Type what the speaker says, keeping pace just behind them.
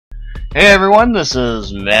Hey everyone, this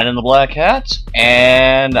is Man in the Black Hat,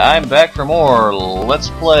 and I'm back for more Let's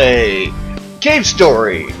Play Cave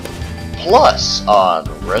Story Plus on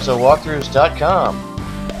RezoWalkthroughs.com.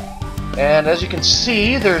 And as you can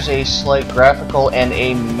see, there's a slight graphical and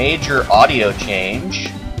a major audio change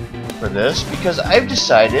for this because I've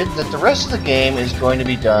decided that the rest of the game is going to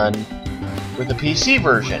be done with the PC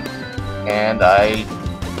version. And I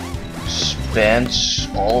spent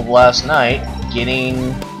all of last night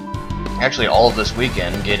actually all of this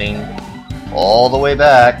weekend, getting all the way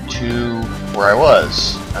back to where I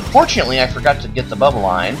was. Unfortunately, I forgot to get the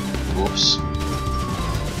Bubbline. Oops.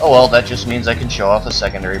 Oh well, that just means I can show off a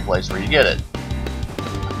secondary place where you get it.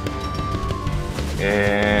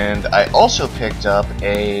 And I also picked up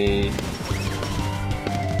a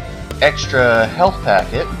extra health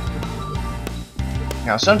packet.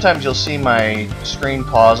 Now sometimes you'll see my screen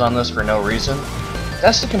pause on this for no reason.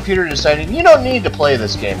 That's the computer deciding you don't need to play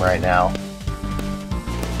this game right now.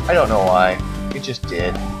 I don't know why. It just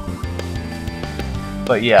did.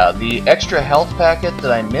 But yeah, the extra health packet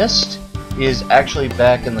that I missed is actually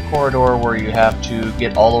back in the corridor where you have to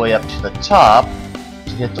get all the way up to the top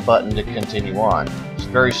to hit the button to continue on. It's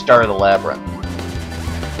the very start of the labyrinth.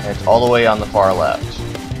 And it's all the way on the far left.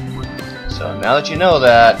 So now that you know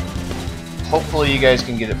that, hopefully you guys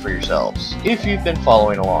can get it for yourselves, if you've been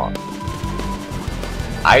following along.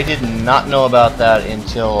 I did not know about that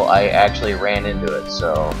until I actually ran into it,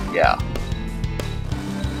 so yeah.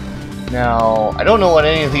 Now, I don't know what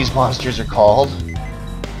any of these monsters are called,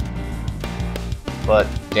 but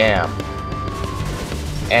damn.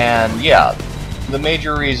 And yeah, the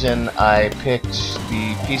major reason I picked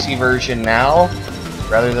the PC version now,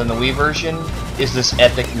 rather than the Wii version, is this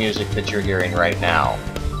epic music that you're hearing right now.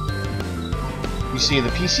 You see, the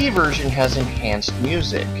PC version has enhanced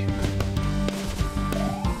music,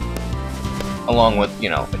 along with, you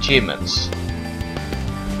know, achievements,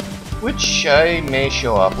 which I may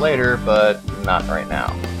show off later, but not right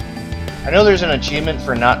now. I know there's an achievement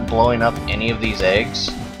for not blowing up any of these eggs,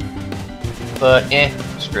 but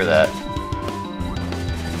screw that.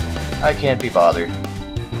 I can't be bothered.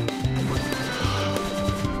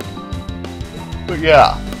 But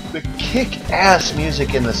yeah, the kick-ass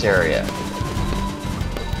music in this area.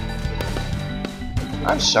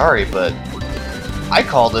 I'm sorry, but I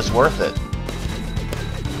call this worth it.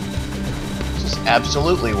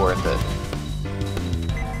 Absolutely worth it.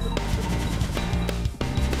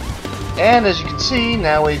 And as you can see,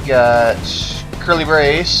 now we've got Curly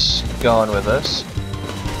Brace going with us.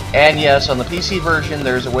 And yes, on the PC version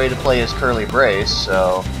there's a way to play as Curly Brace,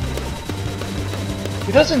 so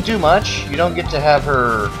it doesn't do much. You don't get to have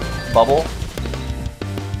her bubble.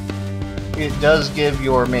 It does give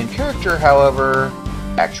your main character, however,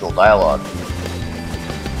 actual dialogue.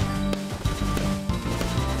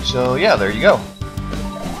 So yeah, there you go.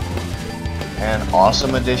 An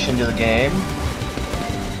awesome addition to the game.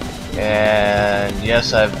 And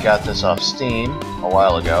yes, I've got this off Steam a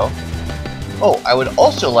while ago. Oh, I would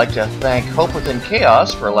also like to thank Hope Within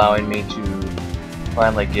Chaos for allowing me to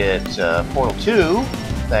finally get Portal 2,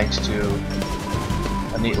 thanks to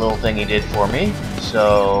a neat little thing he did for me.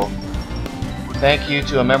 So, thank you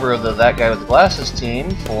to a member of the That Guy with the Glasses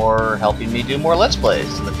team for helping me do more Let's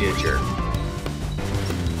Plays in the future.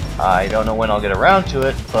 I don't know when I'll get around to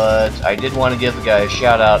it, but I did want to give the guy a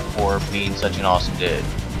shout out for being such an awesome dude.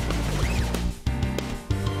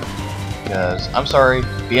 Because, I'm sorry,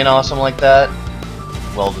 being awesome like that,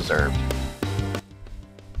 well deserved.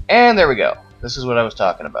 And there we go. This is what I was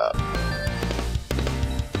talking about.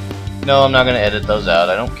 No, I'm not going to edit those out,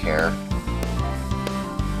 I don't care.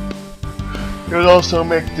 It would also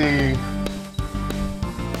make the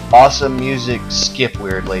awesome music skip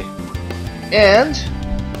weirdly. And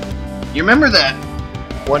you remember that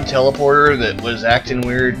one teleporter that was acting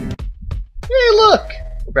weird? Hey look!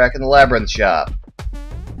 We're back in the labyrinth shop.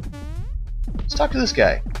 Let's talk to this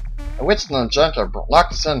guy. A witch named Jacob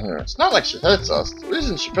locked us in here. It's not like she hates us. The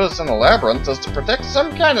reason she put us in the labyrinth is to protect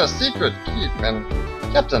some kind of secret keep and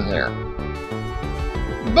kept in here.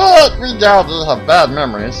 But we doubted have bad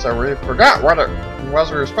memories, so we forgot what it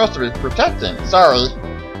was we were supposed to be protecting. Sorry.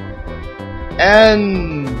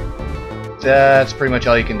 And that's pretty much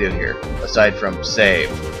all you can do here, aside from save.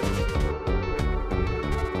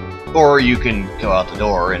 Or you can go out the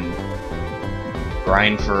door and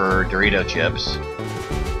grind for Dorito chips.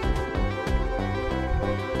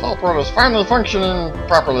 Teleport is finally functioning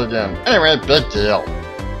properly again. Anyway, big deal.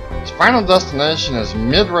 Its final destination is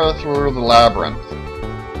midway through the labyrinth.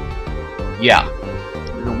 Yeah.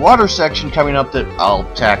 There's a water section coming up that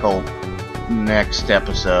I'll tackle next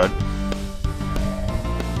episode.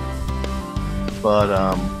 But,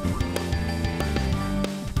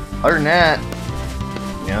 other than that,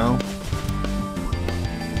 you know.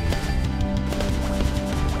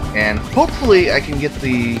 And hopefully I can get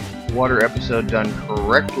the water episode done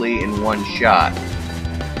correctly in one shot.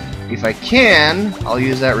 If I can, I'll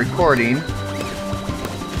use that recording.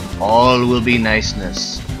 All will be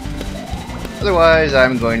niceness. Otherwise,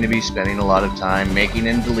 I'm going to be spending a lot of time making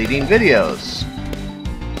and deleting videos.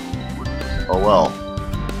 Oh well.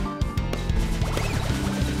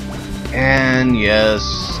 And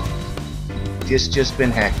yes, it's just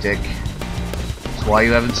been hectic. That's why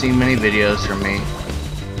you haven't seen many videos from me.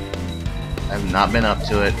 I've not been up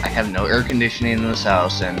to it. I have no air conditioning in this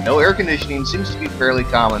house, and no air conditioning seems to be fairly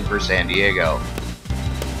common for San Diego.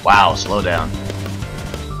 Wow, slow down.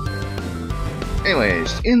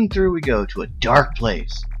 Anyways, in through we go to a dark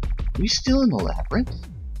place. Are we still in the labyrinth?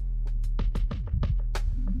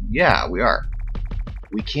 Yeah, we are.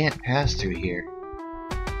 We can't pass through here.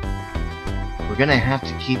 We're gonna have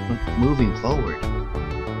to keep moving forward.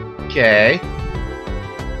 Okay.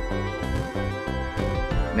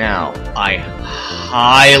 Now, I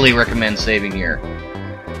highly recommend saving here,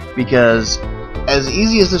 because as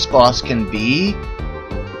easy as this boss can be,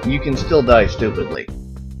 you can still die stupidly.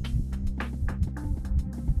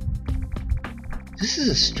 This is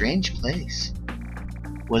a strange place.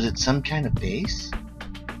 Was it some kind of base?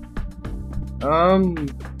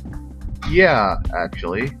 Yeah,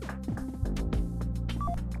 actually.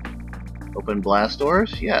 Open blast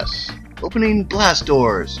doors? Yes. Opening blast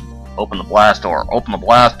doors! Open the blast door. Open the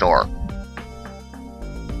blast door.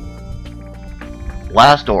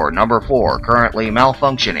 Blast door number 4, currently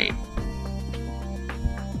malfunctioning.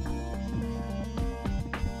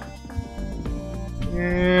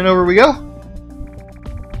 And over we go.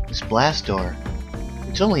 This blast door,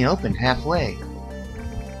 it's only opened halfway.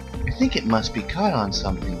 I think it must be caught on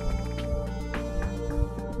something.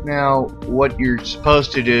 Now, what you're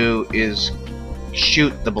supposed to do is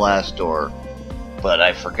shoot the blast door. But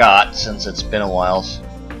I forgot, since it's been a while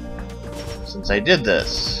since I did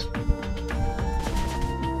this.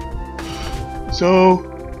 So,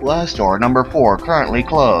 blast door number 4, currently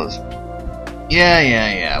closed.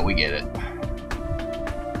 Yeah, we get it.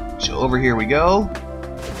 So over here we go.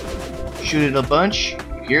 Shoot it a bunch.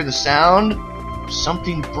 You hear the sound of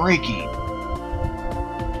something breaking.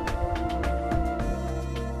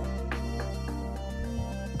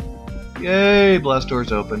 Yay, blast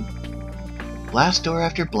door's open. Blast door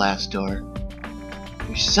after blast door.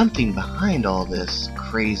 There's something behind all this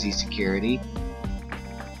crazy security.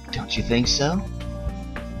 Don't you think so?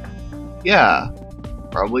 Yeah,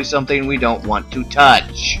 probably something we don't want to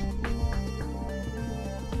touch.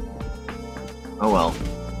 Oh well.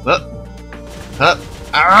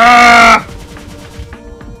 Ah!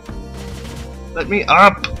 Let me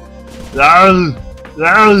up!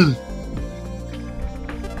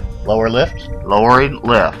 Lower lift? Lowering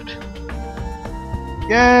lift.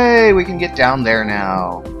 Yay! We can get down there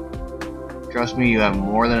now. Trust me, you have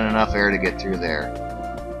more than enough air to get through there.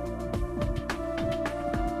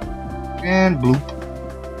 And bloop.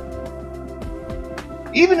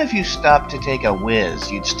 Even if you stopped to take a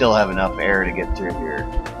whiz, you'd still have enough air to get through here.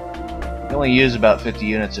 You only use about 50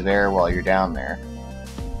 units of air while you're down there.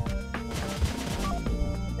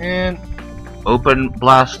 And open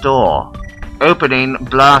blast door. Opening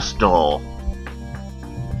blast door.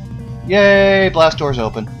 Yay! Blast door's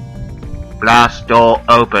open. Blast door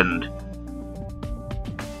opened.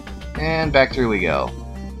 And back through we go.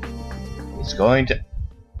 It's going to...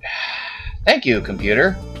 Thank you,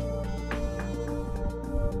 computer.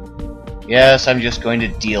 Yes, I'm just going to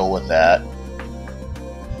deal with that.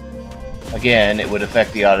 Again, it would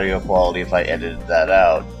affect the audio quality if I edited that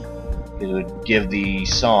out. It would give the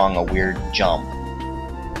song a weird jump.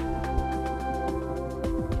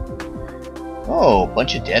 Oh,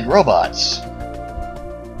 bunch of dead robots.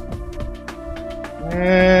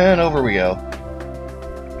 And over we go.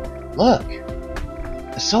 Look,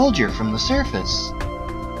 a soldier from the surface.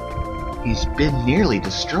 He's been nearly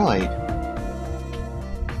destroyed.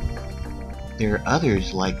 There are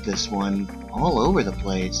others like this one all over the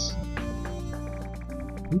place.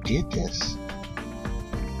 Who did this?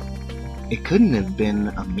 It couldn't have been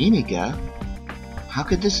a Miniga. How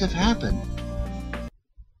could this have happened?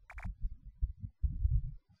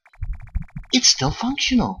 It's still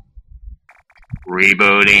functional.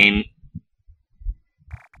 Rebooting.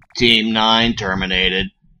 Team 9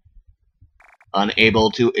 terminated.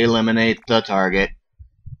 Unable to eliminate the target.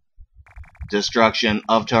 Destruction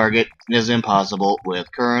of target is impossible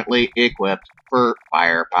with currently equipped for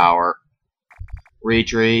firepower.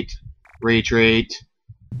 Retreat. Retreat.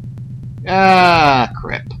 Ah,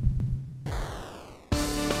 crap.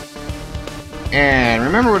 And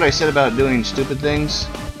remember what I said about doing stupid things?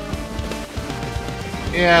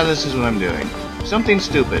 Yeah, this is what I'm doing. Something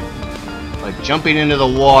stupid. Like jumping into the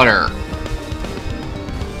water.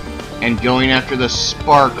 And going after the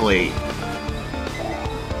sparkly.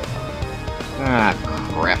 Ah,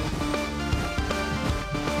 crap.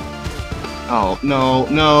 Oh, no,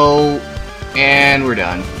 no. And we're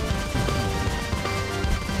done.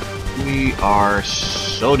 We are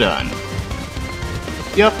so done.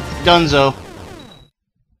 Yep, donezo.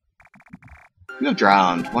 You have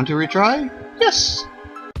drowned. Want to retry? Yes!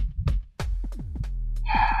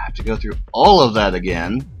 Have to go through all of that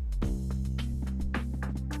again.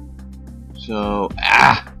 So,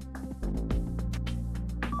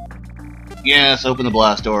 yes, open the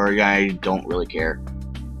blast door. I don't really care.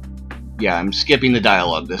 Yeah, I'm skipping the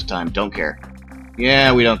dialogue this time. Don't care.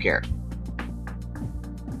 Yeah, we don't care.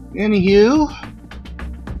 Anywho,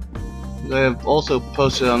 I have also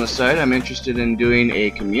posted on the site, I'm interested in doing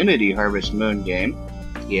a community Harvest Moon game.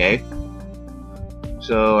 Yay.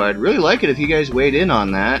 So I'd really like it if you guys weighed in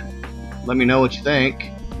on that. Let me know what you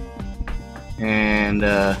think. And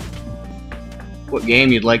what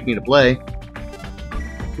game you'd like me to play.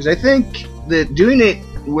 Because I think that doing it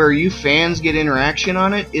where you fans get interaction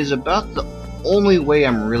on it is about the only way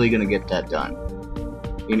I'm really going to get that done.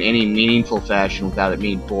 In any meaningful fashion without it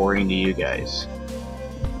being boring to you guys.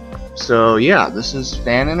 So yeah, this is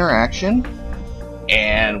fan interaction.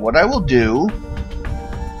 And what I will do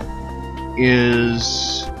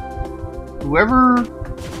is whoever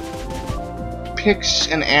picks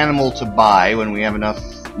an animal to buy when we have enough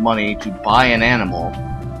money to buy an animal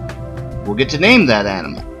will get to name that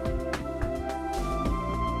animal.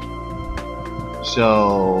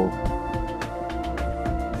 So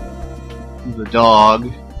the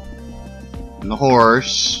dog and the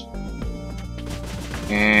horse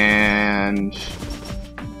and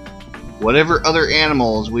whatever other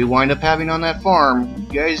animals we wind up having on that farm,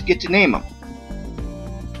 you guys get to name them.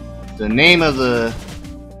 The name of the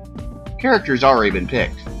character's already been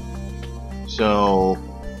picked. So,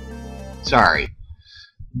 sorry.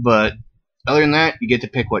 But, other than that, you get to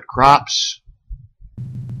pick what crops,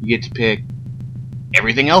 you get to pick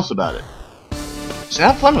everything else about it. So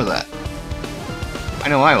have fun with that. I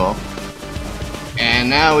know I will. And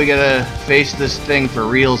now we gotta face this thing for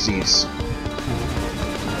realsies.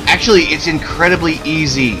 Actually, it's incredibly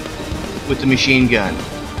easy with the machine gun.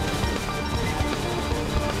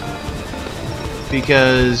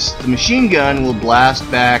 Because the machine gun will blast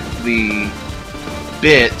back the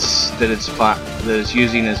bits that it's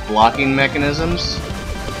using as blocking mechanisms.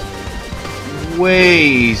 Way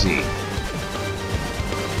easy.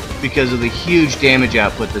 Because of the huge damage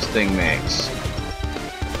output this thing makes.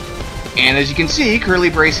 And as you can see, Curly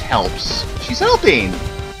Brace helps. She's helping!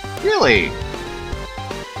 Really!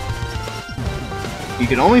 You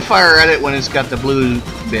can only fire at it when it's got the blue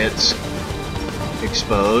bits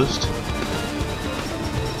exposed.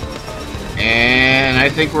 And I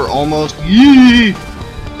think we're almost... Yee!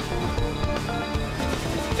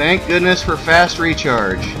 Thank goodness for fast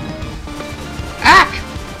recharge. Ack!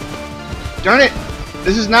 Darn it!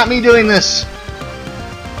 This is not me doing this!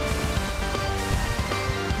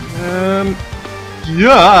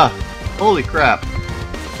 Yeah! Holy crap.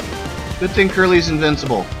 Good thing Curly's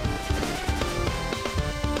invincible.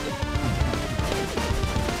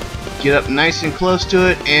 Get up nice and close to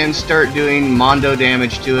it and start doing mondo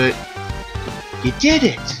damage to it. You did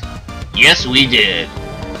it! Yes, we did.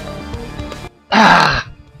 Ah!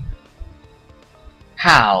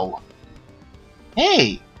 How?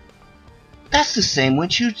 Hey! That's the same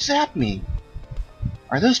witch who zapped me.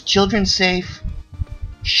 Are those children safe?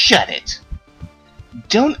 Shut it!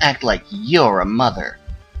 Don't act like you're a mother.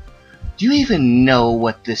 Do you even know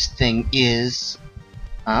what this thing is?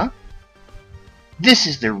 Huh? This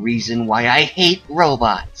is the reason why I hate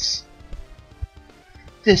robots.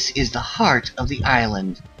 This is the heart of the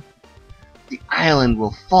island. The island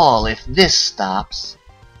will fall if this stops.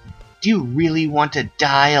 Do you really want to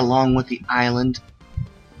die along with the island?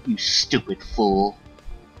 You stupid fool.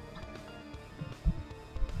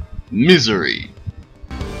 Misery.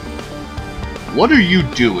 What are you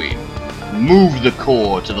doing? Move the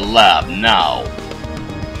core to the lab now.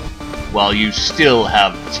 While you still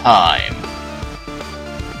have time.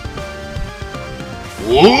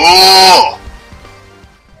 Whoa!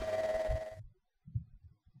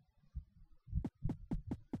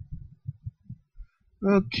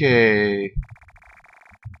 Okay.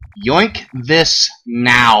 Yoink this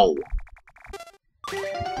now.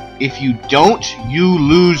 If you don't, you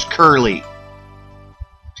lose Curly.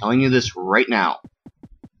 Telling you this right now.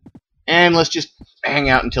 And let's just hang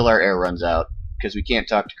out until our air runs out, because we can't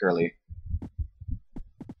talk to Curly.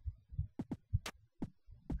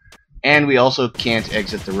 And we also can't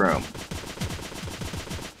exit the room.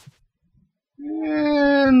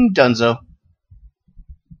 And Dunzo.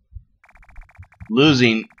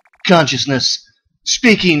 Losing consciousness.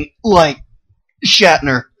 Speaking like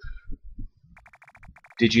Shatner.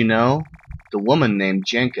 Did you know? The woman named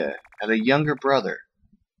Jenka had a younger brother.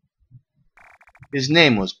 His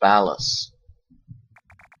name was Ballas.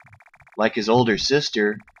 Like his older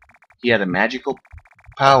sister, he had a magical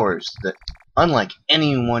powers that unlike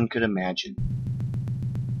anyone could imagine.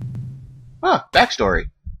 Huh, backstory.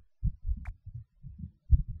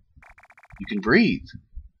 You can breathe.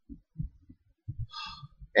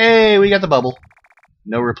 Hey, we got the bubble.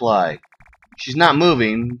 No reply. She's not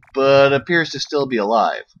moving, but appears to still be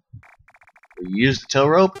alive. Will you use the tow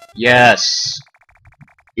rope? Yes.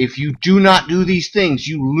 If you do not do these things,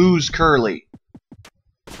 you lose Curly.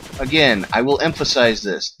 Again, I will emphasize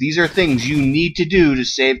this. These are things you need to do to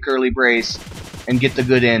save Curly Brace and get the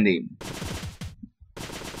good ending.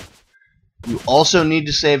 You also need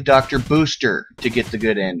to save Dr. Booster to get the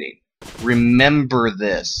good ending. Remember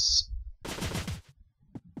this.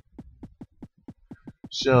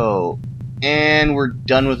 So, and we're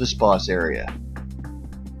done with this boss area.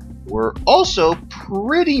 We're also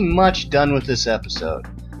pretty much done with this episode.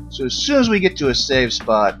 So as soon as we get to a save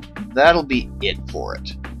spot, that'll be it for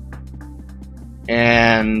it.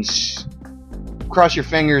 And cross your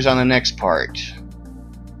fingers on the next part.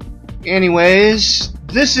 Anyways,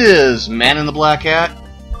 this is Man in the Black Hat.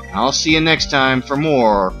 I'll see you next time for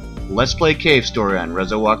more Let's Play Cave Story on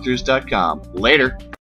RezoWalkthroughs.com. Later.